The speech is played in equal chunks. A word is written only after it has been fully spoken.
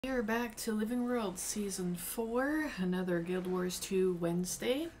We are back to Living World Season 4, another Guild Wars 2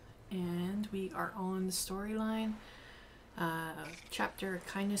 Wednesday, and we are on the storyline, chapter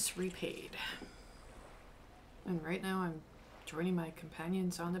Kindness Repaid. And right now I'm joining my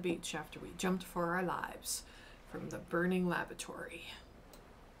companions on the beach after we jumped for our lives from the burning laboratory.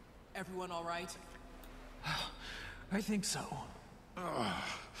 Everyone all right? I think so.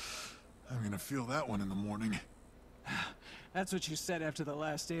 I'm gonna feel that one in the morning. That's what you said after the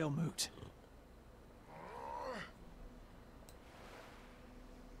last ale moot.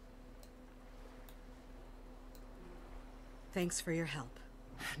 Thanks for your help.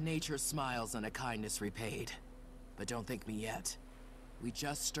 Nature smiles on a kindness repaid. But don't thank me yet. We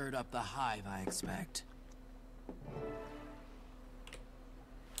just stirred up the hive, I expect.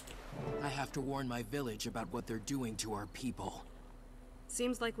 I have to warn my village about what they're doing to our people.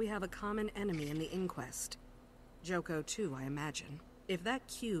 Seems like we have a common enemy in the inquest. Joko too, I imagine. If that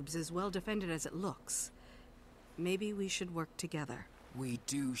cube's as well defended as it looks, maybe we should work together. We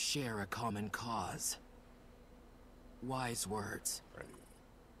do share a common cause. Wise words.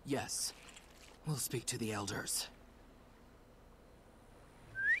 Yes, we'll speak to the elders.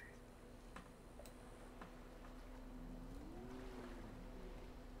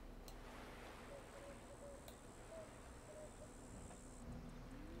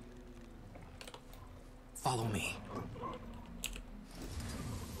 Follow me.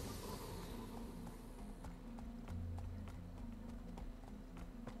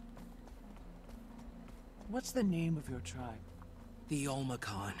 What's the name of your tribe? The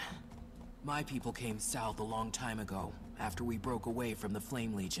Olmacon. My people came south a long time ago, after we broke away from the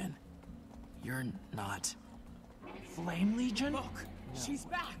Flame Legion. You're not... Flame Legion? Look, she's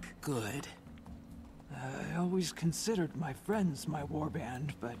back! Good. I always considered my friends my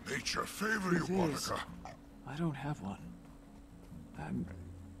warband, but... Nature favor you, Truth is, Monica. I don't have one. I'm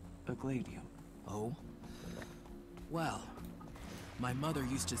a gladium. Oh? Well, my mother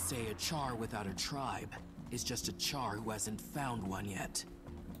used to say a char without a tribe is just a char who hasn't found one yet.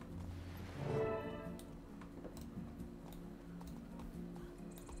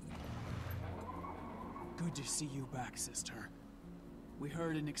 Good to see you back, sister. We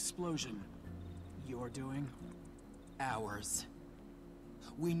heard an explosion. You're doing? Ours.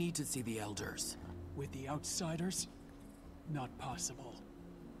 We need to see the elders. With the outsiders? Not possible.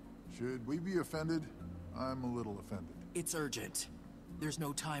 Should we be offended? I'm a little offended. It's urgent. There's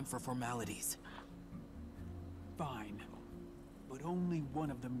no time for formalities. Fine. But only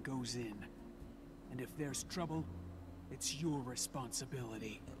one of them goes in. And if there's trouble, it's your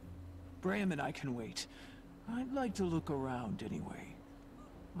responsibility. Bram and I can wait. I'd like to look around anyway.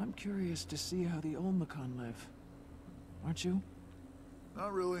 I'm curious to see how the Olmacon live. Aren't you?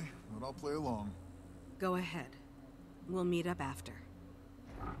 Not really, but I'll play along. Go ahead. We'll meet up after.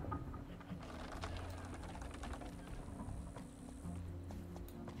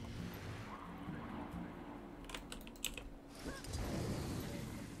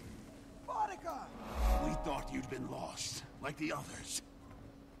 Monica! We thought you'd been lost, like the others.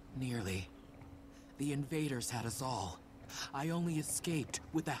 Nearly. The invaders had us all. I only escaped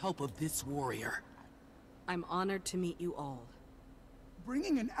with the help of this warrior. I'm honored to meet you all.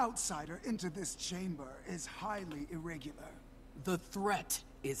 Bringing an outsider into this chamber is highly irregular. The threat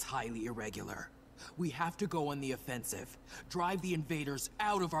is highly irregular. We have to go on the offensive. Drive the invaders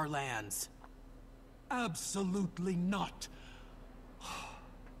out of our lands. Absolutely not.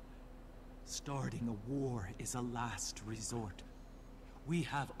 Starting a war is a last resort. We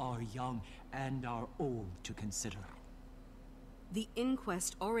have our young and our old to consider. The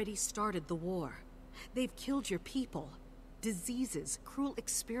inquest already started the war. They've killed your people. Diseases, cruel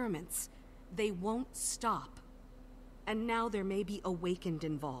experiments. They won't stop. And now there may be awakened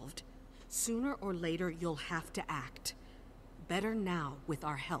involved. Sooner or later, you'll have to act. Better now with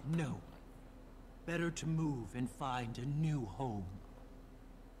our help. No. Better to move and find a new home.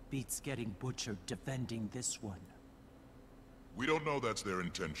 Beats getting butchered defending this one. We don't know that's their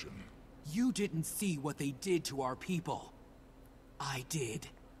intention. You didn't see what they did to our people. I did.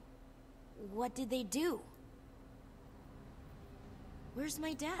 What did they do? Where's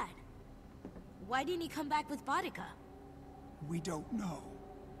my dad? Why didn't he come back with Boudica? We don't know.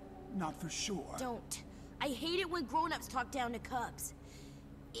 Not for sure. Don't. I hate it when grown-ups talk down to cubs.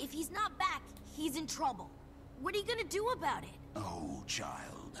 If he's not back, he's in trouble. What are you gonna do about it? Oh,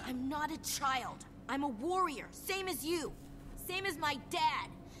 child. I'm not a child. I'm a warrior, same as you. Same as my dad.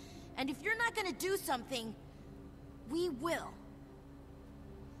 And if you're not gonna do something, we will.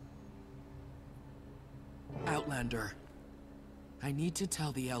 Outlander, I need to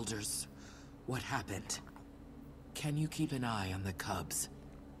tell the elders what happened. Can you keep an eye on the cubs?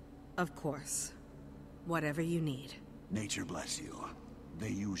 Of course. Whatever you need. Nature bless you. They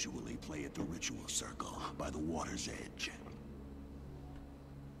usually play at the ritual circle by the water's edge.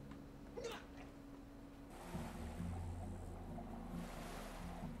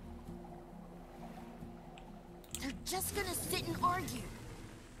 They're just gonna sit and argue.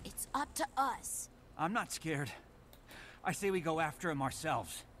 It's up to us. I'm not scared. I say we go after him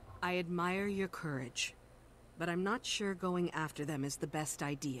ourselves. I admire your courage, but I'm not sure going after them is the best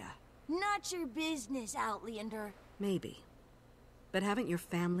idea. Not your business, Outlander. Maybe. But haven't your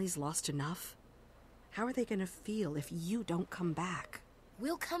families lost enough? How are they gonna feel if you don't come back?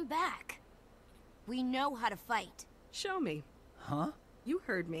 We'll come back. We know how to fight. Show me. Huh? You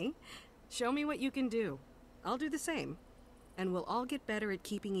heard me. Show me what you can do. I'll do the same. And we'll all get better at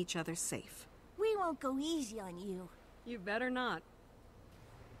keeping each other safe. We won't go easy on you. You better not.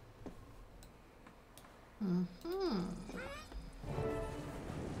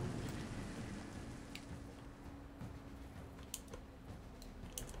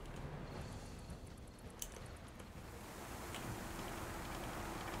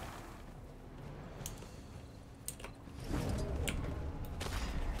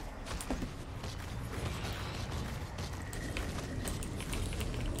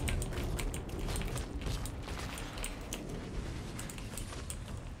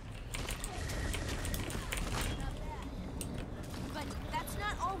 But that's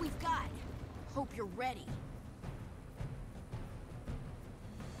not all we've got. Hope you're ready.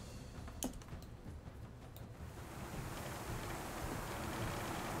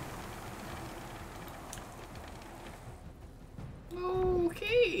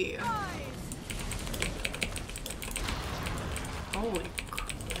 Okay. Holy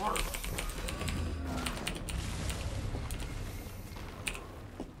crap.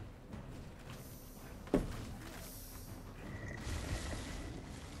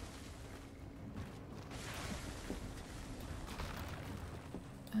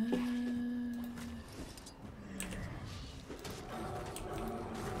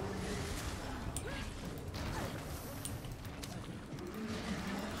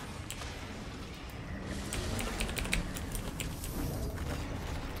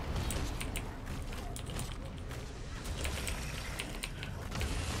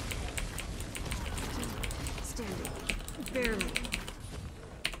 Standing. Barely.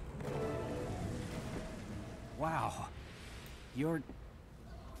 Wow. You're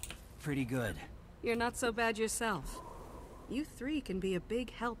pretty good. You're not so bad yourself. You three can be a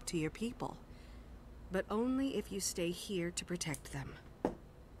big help to your people. But only if you stay here to protect them.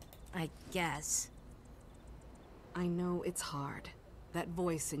 I guess. I know it's hard. That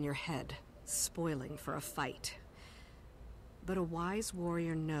voice in your head, spoiling for a fight. But a wise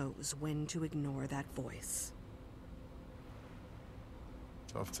warrior knows when to ignore that voice.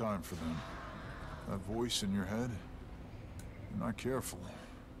 Tough time for them. That voice in your head, you're not careful,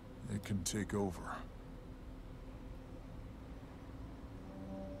 it can take over.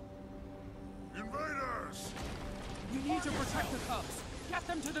 Invaders! We need to protect the cubs. Get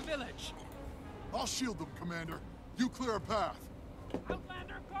them to the village. I'll shield them, Commander. You clear a path.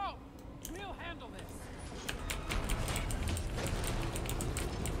 Outlander, go! We'll handle this.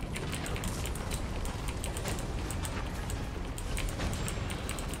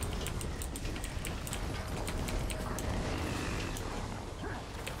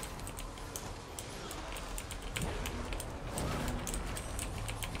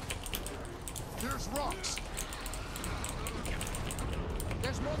 There's rocks.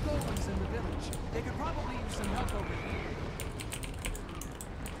 There's more golems in the village. They could probably use some help over here.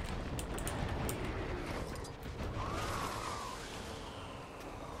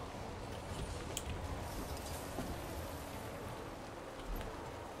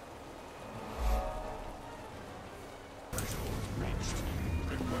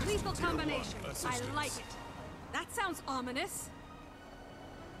 Lethal combination. I like it. That sounds ominous.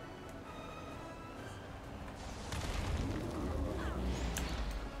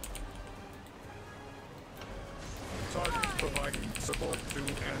 Target providing support to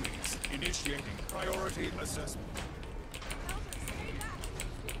enemies. Initiating priority assessment.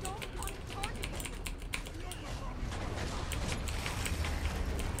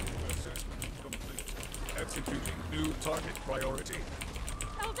 Assessment complete. Executing new target priority.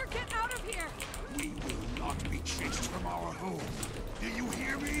 Elder, get out of here! We will not be chased from our home. Do you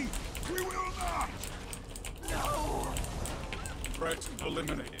hear me? We will not! No! Threat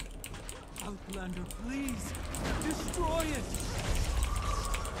eliminated. Outlander, please! Destroy it!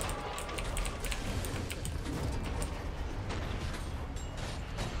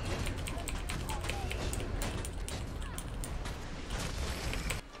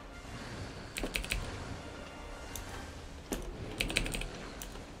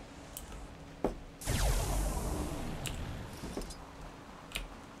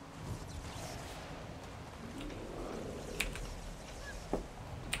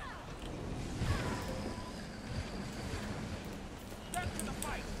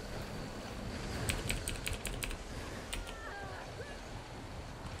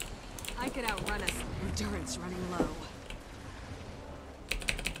 could outrun us. Endurance running low.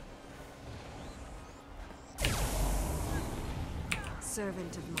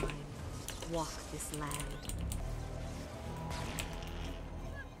 Servant of mine, walk this land.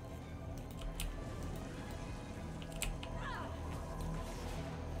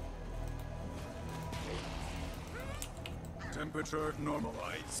 Temperature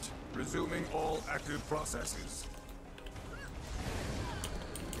normalized. Resuming all active processes.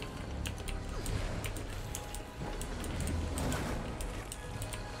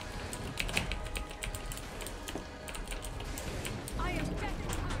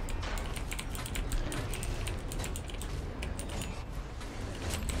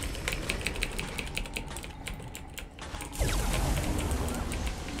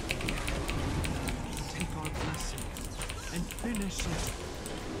 Finish it.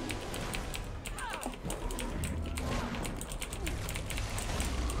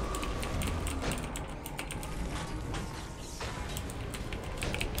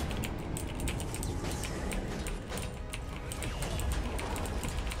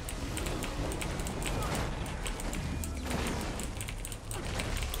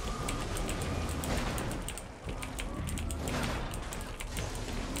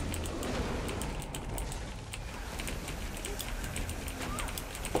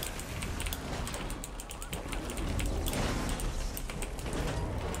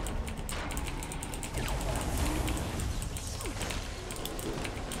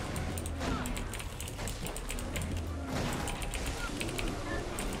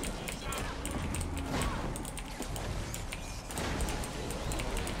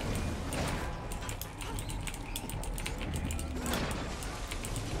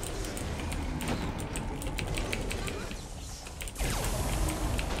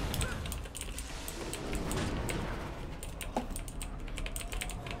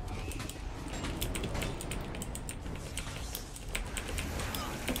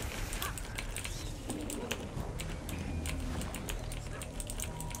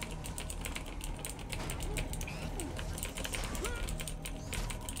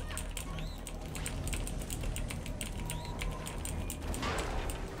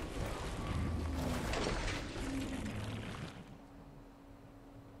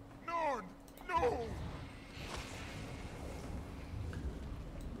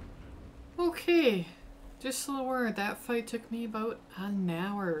 Okay, just a little word. That fight took me about an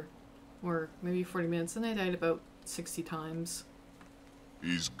hour, or maybe 40 minutes, and I died about 60 times.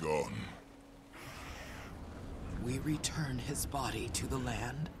 He's gone. We return his body to the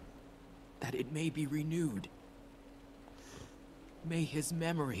land, that it may be renewed. May his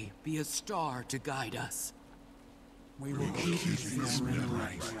memory be a star to guide us. We will keep his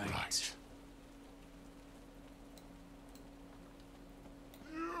memory bright.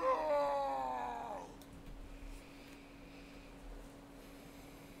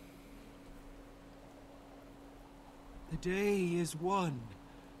 The day is won.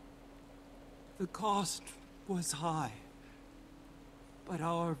 The cost was high, but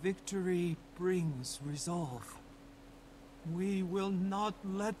our victory brings resolve. We will not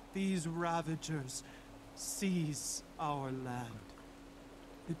let these ravagers seize our land.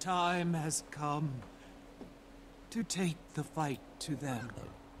 The time has come to take the fight to them.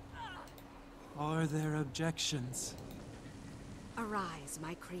 Are there objections? Arise,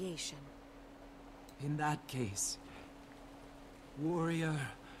 my creation. In that case, warrior,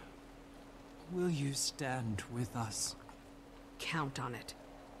 will you stand with us? Count on it.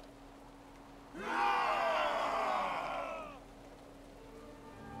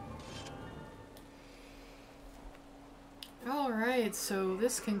 Alright, so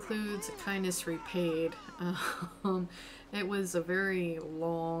this concludes Kindness Repaid. It was a very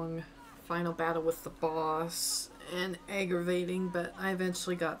long final battle with the boss and aggravating, but I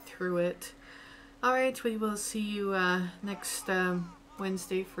eventually got through it. Alright, we will see you next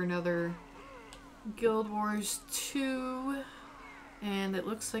Wednesday for another Guild Wars 2. And it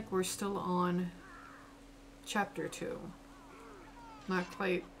looks like we're still on Chapter 2. Not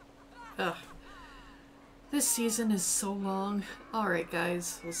quite. Ugh. This season is so long. Alright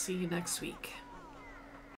guys, we'll see you next week.